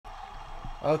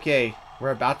Okay,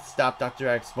 we're about to stop Dr.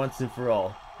 X once and for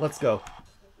all. Let's go.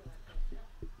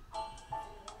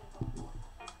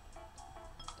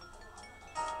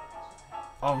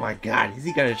 Oh my god, is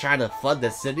he gonna try to flood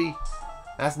the city?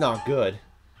 That's not good.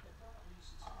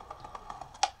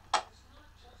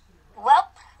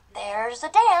 Well, there's a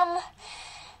dam.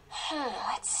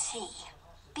 Let's see.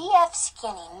 BF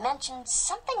Skinny mentioned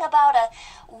something about a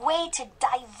way to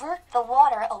divert the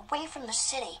water away from the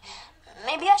city.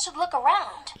 Maybe I should look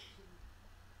around.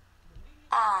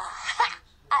 Aha!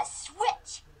 A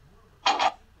switch!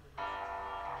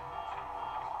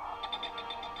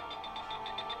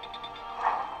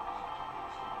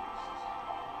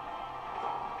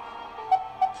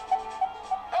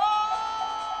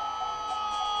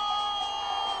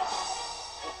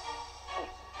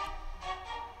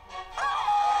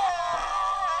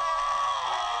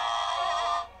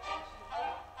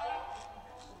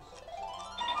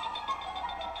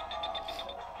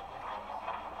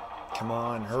 Come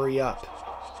on, hurry up.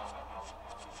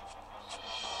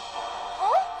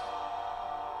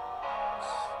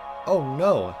 Oh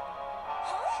no.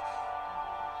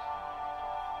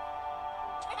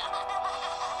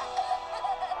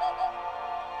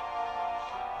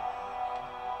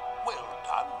 Well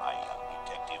done, my young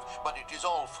detective, but it is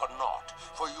all for naught,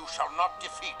 for you shall not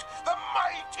defeat the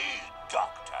mighty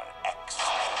Dr. X.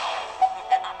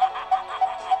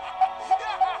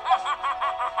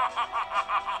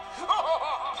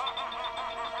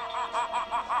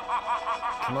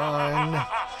 Come on.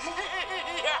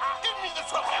 Give me the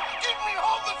trophy! Give me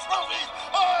all the trophies!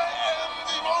 I am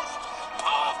the most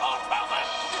powerful person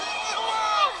in the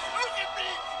world! Look at me!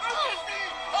 Look at me!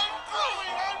 I'm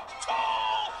growing! I'm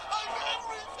tall! I'm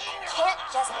everything! Can't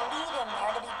just leave him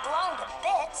there to be blown to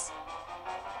bits.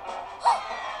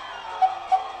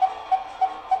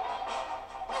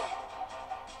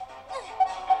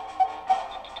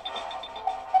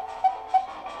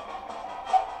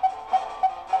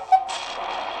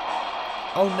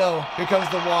 Oh no, here comes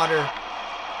the water.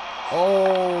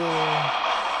 Oh,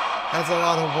 that's a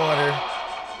lot of water.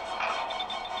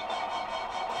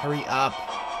 Hurry up.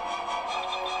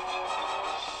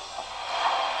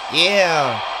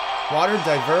 Yeah, water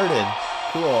diverted.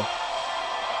 Cool.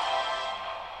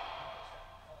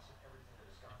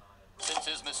 Since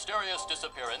his mysterious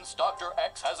disappearance, Dr.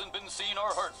 X hasn't been seen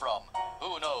or heard from.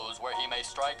 Who knows where he may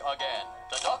strike again?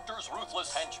 The Doctor's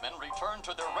ruthless henchmen return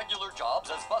to their regular jobs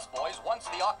as busboys once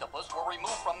the octopus were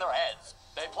removed from their heads.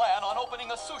 They plan on opening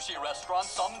a sushi restaurant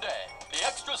someday. The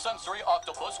extrasensory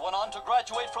octopus went on to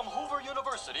graduate from Hoover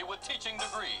University with teaching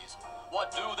degrees.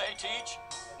 What do they teach?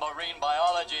 Marine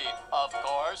biology, of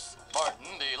course.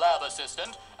 Martin, the lab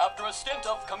assistant, after a stint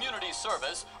of community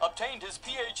service, obtained his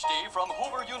PhD from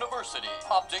Hoover University.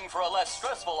 Opting for a less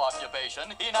stressful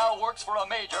occupation, he now works for a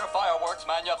major fireworks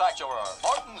manufacturer.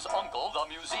 Martin's uncle, the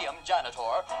museum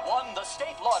janitor, won the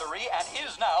state lottery and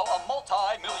is now a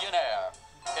multi-millionaire.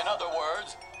 In other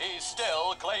words, he's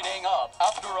still cleaning up.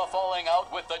 After a falling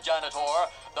out with the janitor,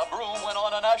 the broom went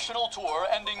on a national tour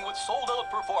ending with sold-out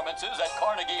performances at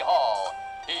Carnegie Hall.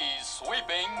 He's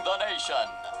sweeping the nation.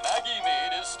 Maggie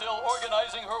Mead is still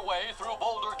organizing her way through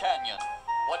Boulder Canyon.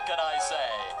 What can I say?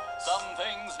 Some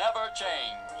things never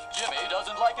change. Jimmy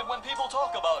doesn't like it when people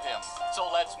talk about him, so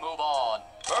let's move on.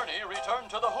 Bernie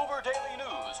returned to the Hoover Daily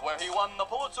News, where he won the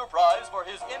Pulitzer Prize for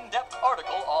his in-depth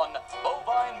article on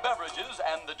bovine beverages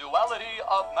and the duality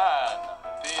of man.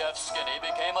 B.F. Skinny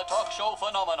became a talk show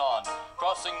phenomenon,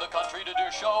 crossing the country to do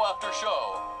show after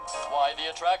show. Why the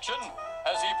attraction?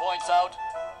 As he points out,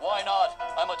 why not?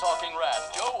 I'm a talking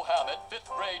rat. Joe Hammett, 5th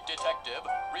grade detective,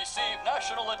 received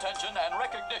national attention and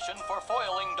recognition for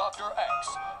foiling Dr.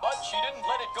 X, but she didn't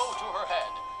let it go to her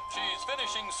head. She's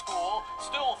finishing school,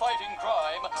 still fighting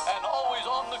crime, and always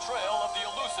on the trail of the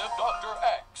elusive Dr.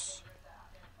 X.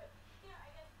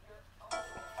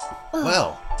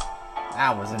 Well,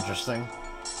 that was interesting.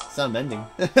 Some ending.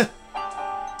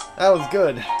 That was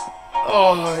good.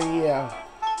 Oh, yeah.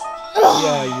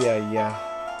 Yeah.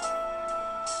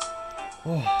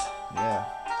 Oh, yeah.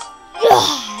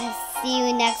 See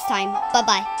you next time.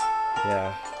 Bye-bye.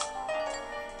 Yeah.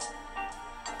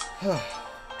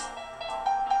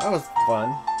 That was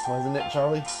fun, wasn't it,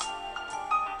 Charlie?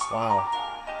 Wow.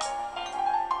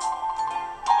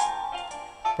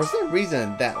 For some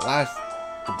reason, that last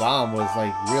bomb was,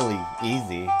 like, really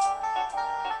easy.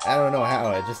 I don't know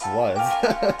how, it just was.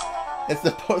 It's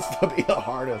supposed to be the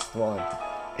hardest one.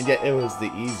 And yet, it was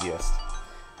the easiest.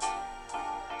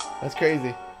 That's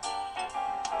crazy.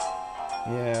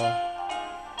 Yeah.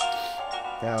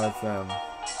 Now it's,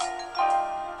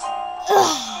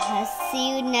 See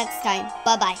you next time.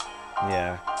 Bye-bye.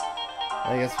 yeah.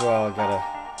 I guess we're all gotta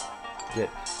get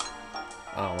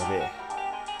on with it.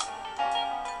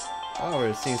 Oh,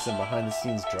 we're seeing some behind the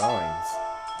scenes drawings.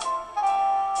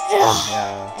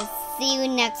 Yeah. I'll see you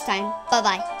next time.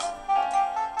 Bye-bye.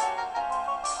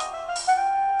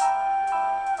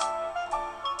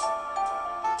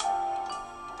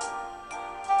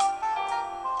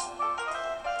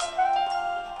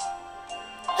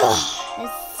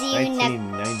 I'll see you next.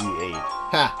 1998.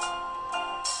 Ha!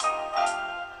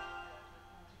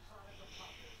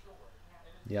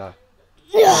 Yeah.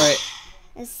 Alright.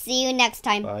 I'll see you next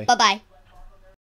time. Bye. Bye-bye.